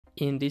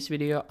In this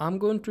video, I'm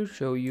going to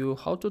show you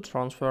how to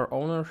transfer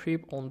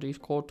ownership on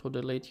Discord to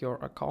delete your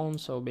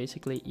account. So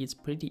basically it's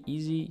pretty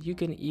easy. You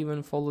can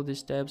even follow the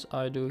steps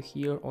I do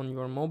here on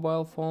your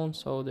mobile phone,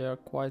 so they are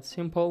quite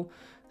simple.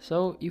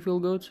 So if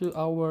we'll go to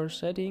our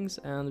settings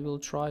and we'll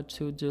try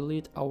to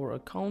delete our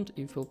account,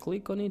 if we'll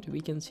click on it, we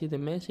can see the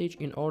message: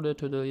 in order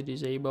to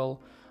disable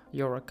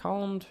your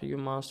account, you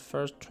must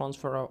first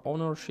transfer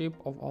ownership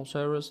of all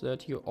servers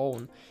that you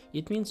own.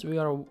 It means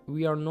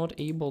we are not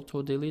able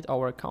to delete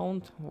our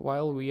account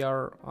while we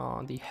are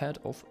the head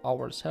of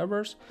our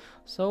servers.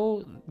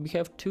 So we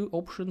have two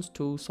options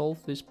to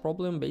solve this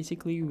problem.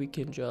 Basically, we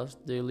can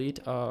just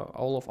delete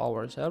all of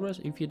our servers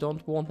if you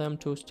don't want them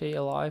to stay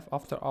alive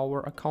after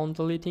our account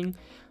deleting.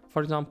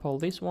 For example,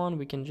 this one,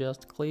 we can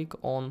just click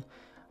on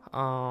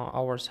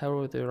our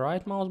server with the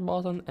right mouse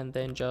button and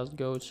then just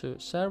go to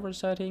server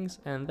settings,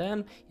 and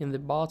then in the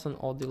bottom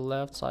of the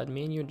left side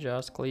menu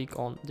just click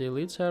on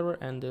delete server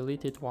and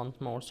delete it once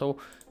more. So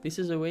this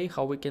is a way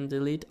how we can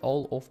delete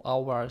all of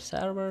our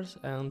servers,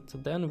 and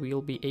then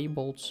we'll be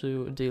able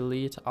to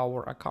delete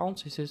our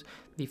accounts. This is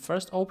the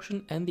first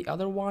option, and the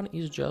other one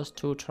is just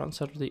to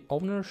transfer the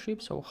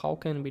ownership. So how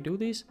can we do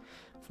this?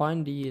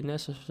 Find the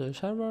necessary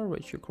server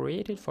which you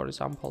created, for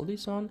example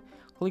this one,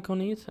 click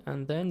on it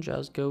and then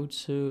just go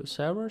to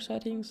server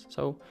settings.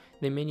 So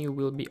the menu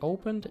will be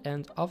opened,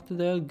 and after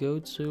that go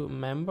to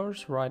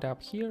members right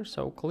up here.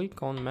 So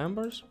click on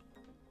members,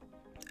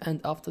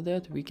 and after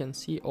that we can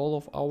see all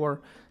of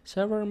our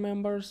server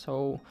members.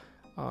 So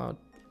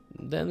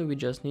then we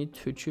just need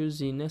to choose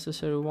the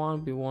necessary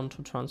one we want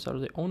to transfer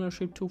the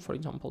ownership to, for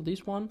example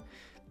this one.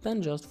 Then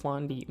just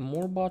find the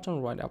more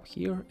button right up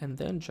here and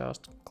then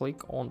just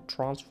click on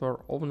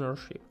transfer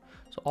ownership.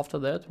 So after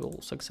that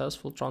we'll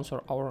successfully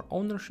transfer our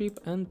ownership,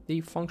 and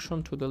the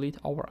function to delete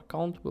our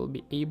account will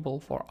be able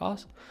for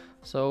us.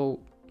 So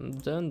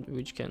then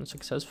we can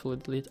successfully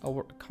delete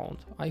our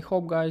account. I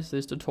hope guys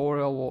this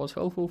tutorial was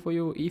helpful for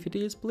you. If it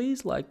is,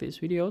 please like this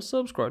video,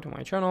 subscribe to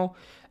my channel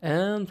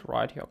and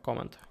write your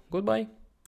comment. Goodbye.